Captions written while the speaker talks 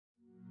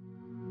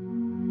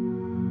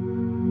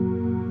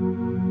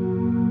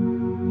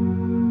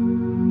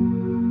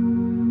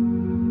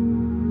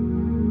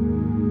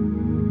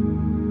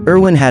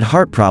Irwin had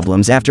heart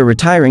problems after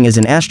retiring as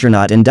an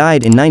astronaut and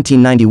died in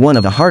 1991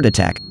 of a heart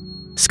attack.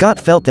 Scott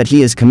felt that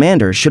he as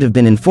commander should have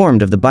been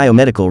informed of the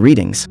biomedical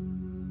readings.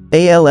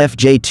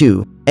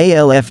 ALFJ2,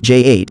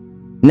 ALFJ8.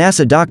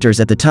 NASA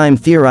doctors at the time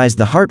theorized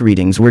the heart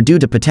readings were due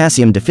to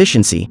potassium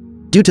deficiency,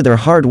 due to their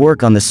hard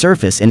work on the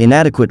surface and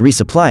inadequate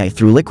resupply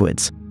through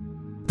liquids.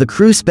 The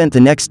crew spent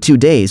the next 2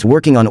 days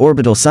working on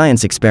orbital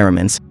science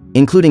experiments,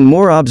 including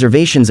more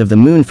observations of the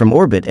Moon from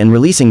orbit and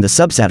releasing the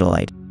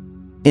subsatellite.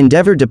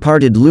 Endeavour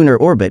departed lunar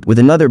orbit with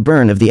another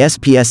burn of the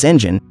SPS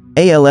engine,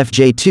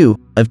 ALFJ2,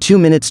 of 2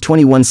 minutes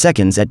 21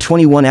 seconds at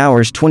 21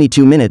 hours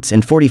 22 minutes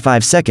and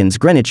 45 seconds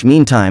Greenwich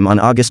Mean Time on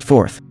August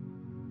 4.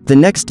 The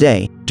next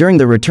day, during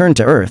the return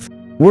to Earth,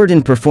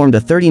 Worden performed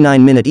a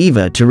 39-minute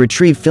EVA to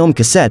retrieve film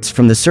cassettes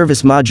from the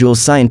service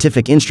module's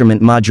scientific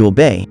instrument module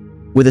bay,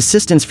 with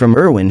assistance from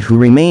Irwin, who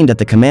remained at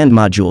the command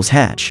module's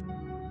hatch.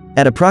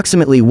 At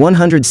approximately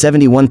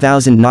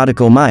 171,000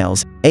 nautical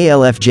miles,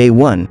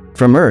 ALFJ1,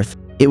 from Earth,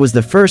 it was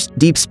the first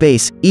deep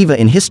space EVA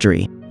in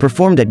history,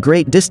 performed at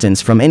great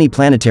distance from any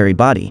planetary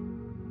body.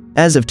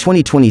 As of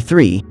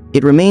 2023,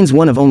 it remains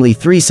one of only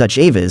 3 such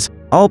EVAs,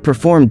 all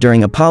performed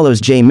during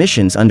Apollo's J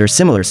missions under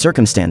similar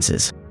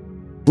circumstances.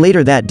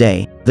 Later that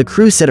day, the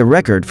crew set a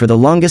record for the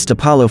longest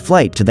Apollo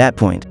flight to that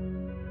point.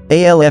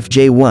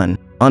 ALFJ1,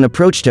 on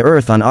approach to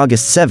Earth on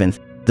August 7,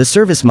 the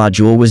service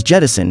module was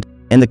jettisoned,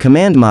 and the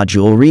command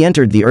module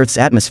re-entered the Earth's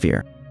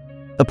atmosphere.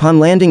 Upon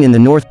landing in the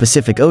North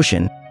Pacific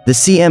Ocean, the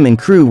CM and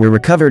crew were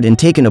recovered and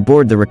taken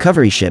aboard the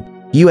recovery ship,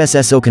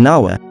 USS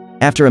Okinawa,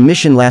 after a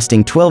mission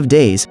lasting 12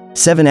 days,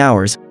 7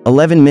 hours,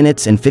 11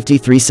 minutes and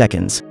 53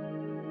 seconds.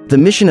 The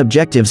mission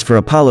objectives for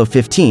Apollo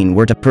 15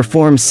 were to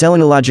perform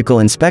selenological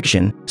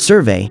inspection,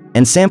 survey,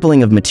 and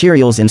sampling of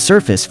materials and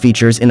surface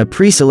features in a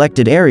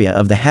pre-selected area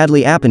of the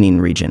Hadley-Apennine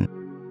region.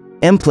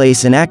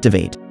 Emplace and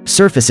activate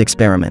surface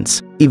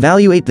experiments.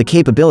 Evaluate the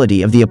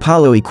capability of the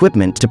Apollo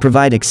equipment to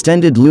provide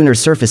extended lunar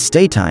surface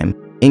stay time,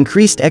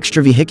 increased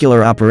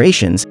extravehicular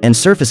operations and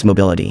surface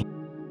mobility.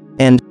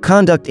 And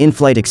conduct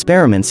in-flight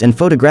experiments and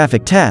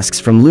photographic tasks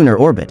from lunar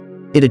orbit.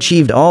 It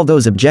achieved all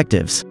those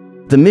objectives.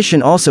 The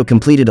mission also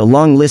completed a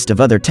long list of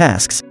other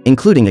tasks,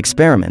 including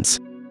experiments.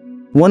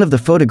 One of the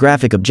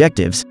photographic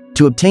objectives,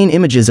 to obtain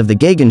images of the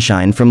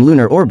Gegenschein from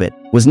lunar orbit,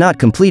 was not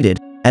completed,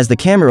 as the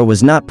camera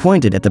was not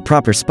pointed at the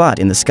proper spot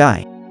in the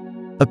sky.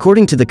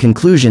 According to the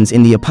conclusions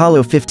in the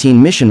Apollo 15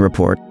 mission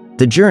report,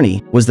 the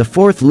journey was the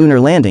 4th lunar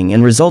landing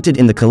and resulted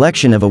in the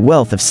collection of a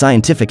wealth of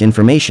scientific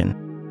information.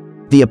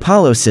 The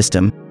Apollo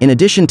system, in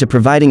addition to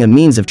providing a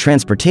means of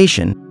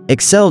transportation,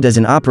 excelled as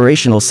an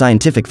operational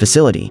scientific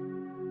facility.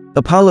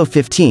 Apollo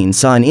 15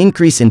 saw an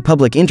increase in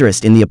public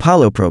interest in the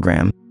Apollo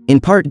program, in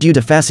part due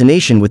to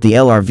fascination with the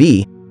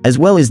LRV, as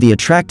well as the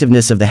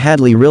attractiveness of the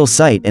Hadley-Rill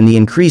site and the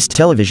increased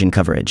television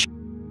coverage.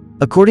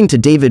 According to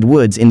David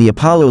Woods in the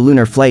Apollo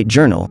Lunar Flight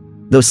Journal,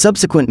 though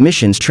subsequent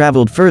missions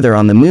traveled further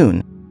on the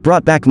Moon,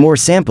 brought back more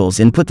samples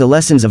and put the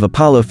lessons of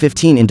Apollo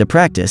 15 into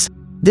practice,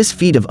 this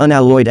feat of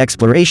unalloyed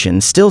exploration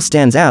still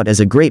stands out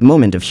as a great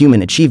moment of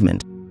human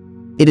achievement.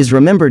 It is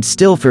remembered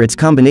still for its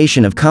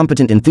combination of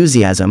competent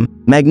enthusiasm,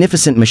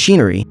 magnificent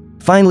machinery,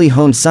 finely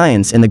honed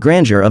science and the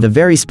grandeur of a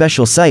very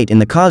special site in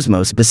the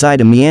cosmos beside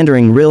a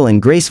meandering rill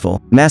and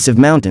graceful, massive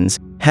mountains,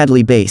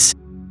 Hadley Base.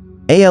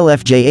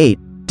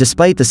 ALFJ8,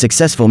 despite the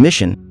successful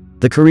mission,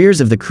 the careers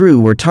of the crew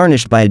were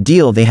tarnished by a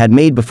deal they had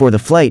made before the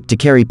flight to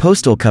carry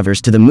postal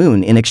covers to the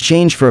Moon in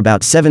exchange for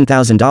about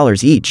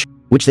 $7,000 each,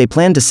 which they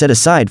planned to set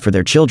aside for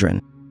their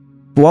children.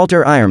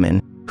 Walter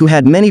Irwin, who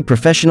had many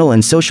professional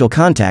and social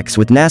contacts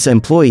with NASA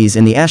employees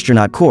in the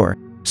astronaut corps,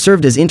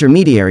 served as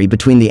intermediary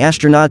between the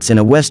astronauts and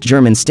a West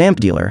German stamp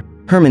dealer,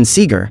 Hermann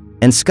Seeger,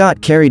 and Scott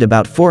carried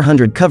about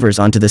 400 covers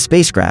onto the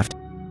spacecraft.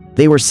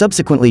 They were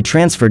subsequently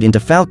transferred into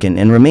Falcon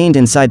and remained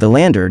inside the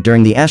lander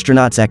during the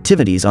astronauts'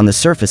 activities on the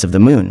surface of the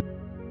Moon.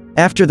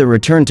 After the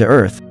return to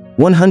Earth,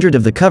 100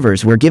 of the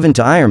covers were given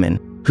to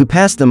Irwin, who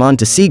passed them on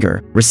to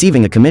Seeger,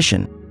 receiving a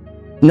commission.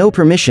 No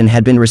permission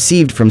had been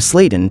received from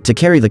Slayton to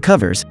carry the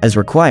covers, as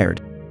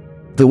required.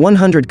 The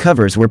 100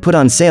 covers were put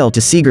on sale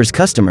to Seeger's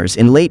customers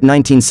in late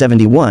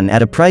 1971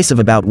 at a price of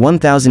about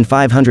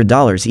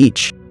 $1,500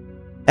 each.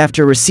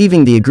 After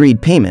receiving the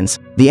agreed payments,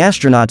 the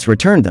astronauts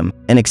returned them,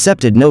 and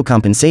accepted no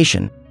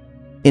compensation.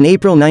 In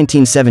April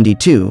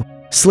 1972,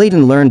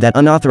 Slayton learned that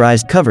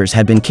unauthorized covers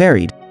had been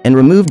carried, and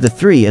removed the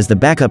 3 as the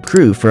backup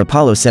crew for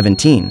Apollo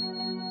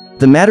 17.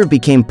 The matter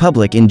became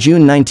public in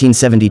June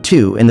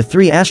 1972 and the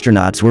 3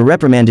 astronauts were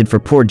reprimanded for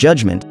poor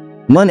judgment.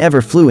 None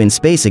ever flew in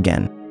space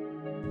again.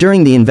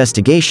 During the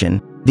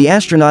investigation, the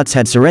astronauts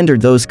had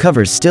surrendered those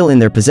covers still in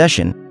their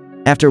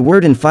possession. After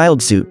Worden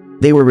filed suit,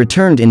 they were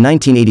returned in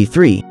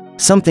 1983,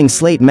 something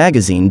Slate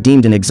magazine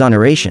deemed an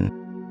exoneration.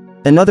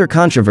 Another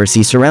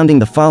controversy surrounding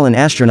the fallen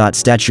astronaut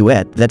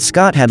statuette that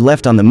Scott had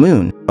left on the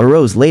Moon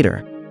arose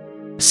later.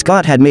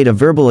 Scott had made a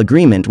verbal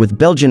agreement with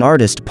Belgian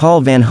artist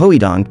Paul van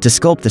Hooijdonk to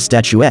sculpt the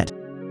statuette.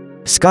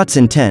 Scott's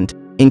intent,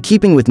 in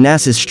keeping with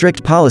NASA's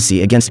strict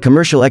policy against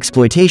commercial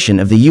exploitation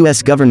of the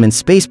US government's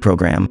space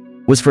program,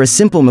 was for a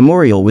simple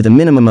memorial with a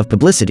minimum of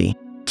publicity,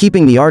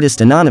 keeping the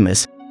artist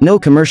anonymous, no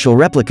commercial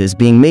replicas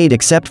being made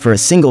except for a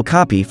single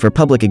copy for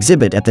public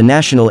exhibit at the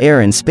National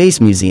Air and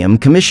Space Museum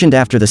commissioned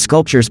after the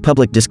sculpture's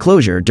public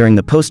disclosure during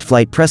the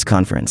post-flight press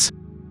conference.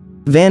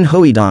 Van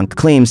Hooijdonk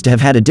claims to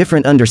have had a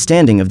different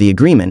understanding of the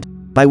agreement,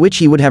 by which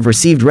he would have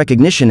received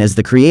recognition as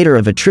the creator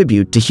of a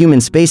tribute to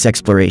human space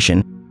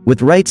exploration,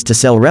 with rights to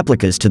sell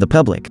replicas to the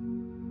public.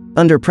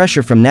 Under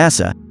pressure from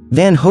NASA,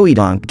 Van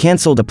Hooijdonk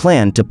cancelled a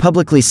plan to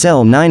publicly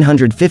sell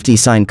 950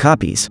 signed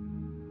copies.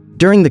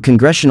 During the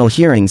congressional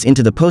hearings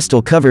into the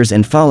postal covers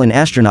and fallen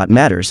astronaut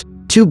matters,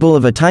 2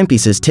 Bulova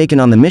timepieces taken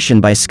on the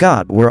mission by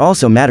Scott were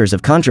also matters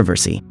of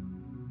controversy.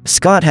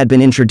 Scott had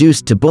been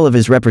introduced to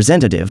Bulova's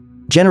representative,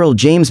 General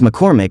James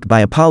McCormick,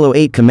 by Apollo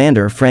 8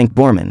 Commander Frank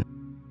Borman.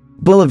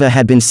 Bulova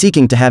had been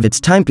seeking to have its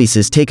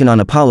timepieces taken on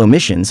Apollo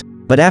missions,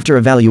 but after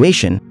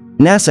evaluation,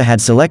 NASA had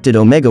selected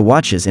Omega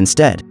watches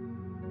instead.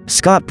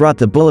 Scott brought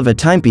the Bulova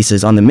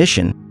timepieces on the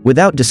mission,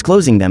 without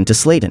disclosing them to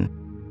Slayton.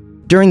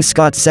 During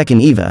Scott's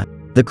second EVA,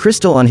 the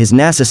crystal on his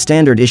NASA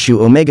standard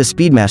issue Omega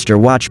Speedmaster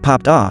watch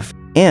popped off,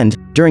 and,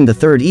 during the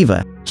third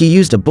EVA, he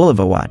used a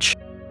Bulova watch.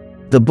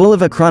 The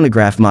Bulova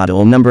chronograph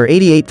model number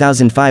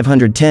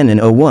 88510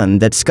 and 01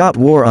 that Scott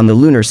wore on the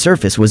lunar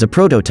surface was a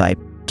prototype,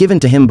 given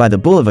to him by the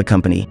Bulova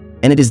company,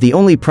 and it is the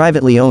only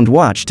privately owned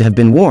watch to have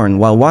been worn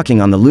while walking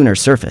on the lunar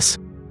surface.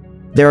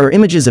 There are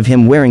images of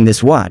him wearing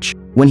this watch,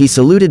 when he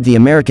saluted the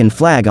American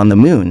flag on the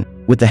moon,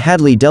 with the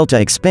Hadley Delta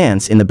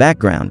Expanse in the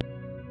background.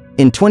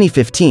 In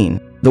 2015,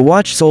 the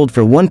watch sold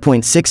for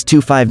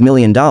 $1.625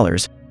 million,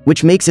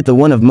 which makes it the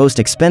one of most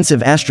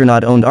expensive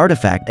astronaut-owned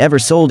artifact ever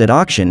sold at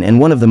auction and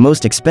one of the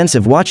most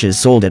expensive watches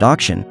sold at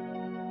auction.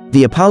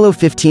 The Apollo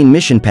 15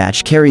 mission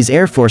patch carries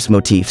Air Force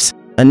motifs,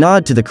 a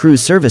nod to the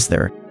crew's service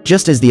there,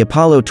 just as the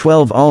Apollo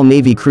 12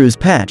 All-Navy cruise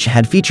patch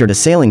had featured a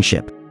sailing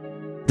ship.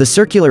 The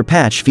circular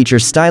patch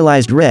features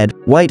stylized red,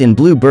 white and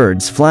blue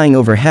birds flying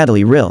over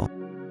Hadley Rill.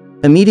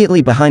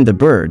 Immediately behind the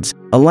birds,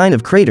 a line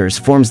of craters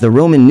forms the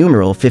Roman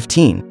numeral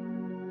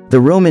 15. The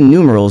Roman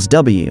numerals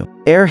W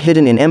are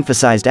hidden in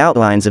emphasized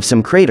outlines of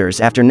some craters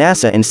after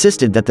NASA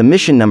insisted that the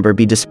mission number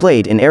be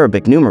displayed in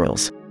Arabic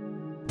numerals.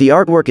 The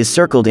artwork is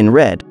circled in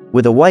red,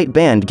 with a white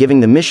band giving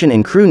the mission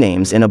and crew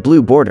names in a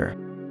blue border.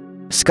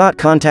 Scott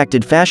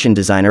contacted fashion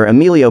designer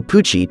Emilio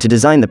Pucci to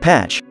design the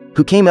patch,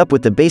 who came up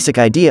with the basic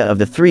idea of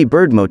the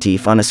 3-bird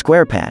motif on a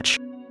square patch.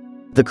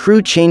 The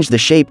crew changed the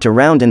shape to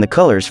round in the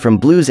colors from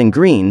blues and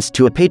greens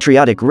to a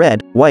patriotic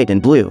red, white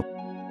and blue.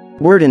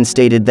 Worden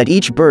stated that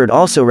each bird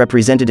also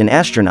represented an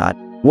astronaut,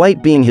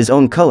 white being his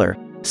own color,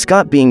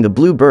 Scott being the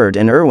blue bird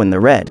and Irwin the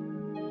red.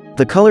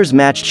 The colors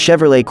matched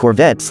Chevrolet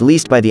Corvettes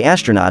leased by the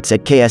astronauts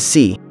at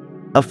KSC.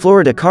 A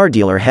Florida car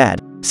dealer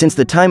had, since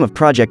the time of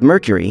Project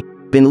Mercury,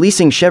 been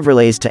leasing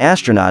Chevrolets to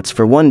astronauts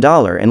for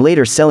 $1 and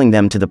later selling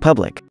them to the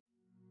public.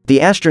 The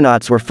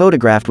astronauts were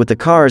photographed with the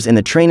cars in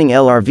the training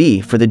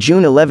LRV for the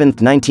June 11,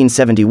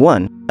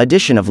 1971,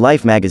 edition of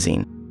Life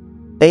magazine.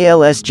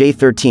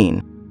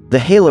 ALS-J13. The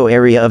halo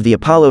area of the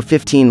Apollo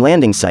 15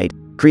 landing site,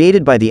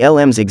 created by the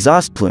LM's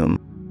exhaust plume,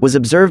 was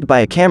observed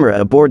by a camera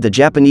aboard the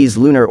Japanese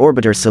lunar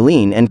orbiter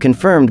Selene and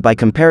confirmed by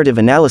comparative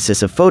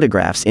analysis of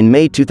photographs in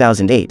May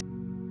 2008.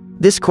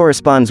 This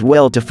corresponds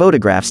well to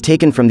photographs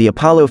taken from the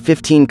Apollo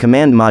 15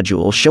 command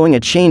module showing a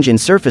change in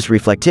surface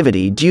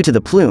reflectivity due to the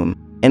plume,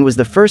 and was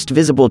the first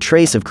visible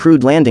trace of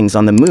crewed landings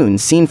on the moon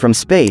seen from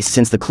space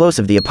since the close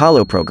of the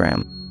Apollo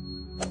program.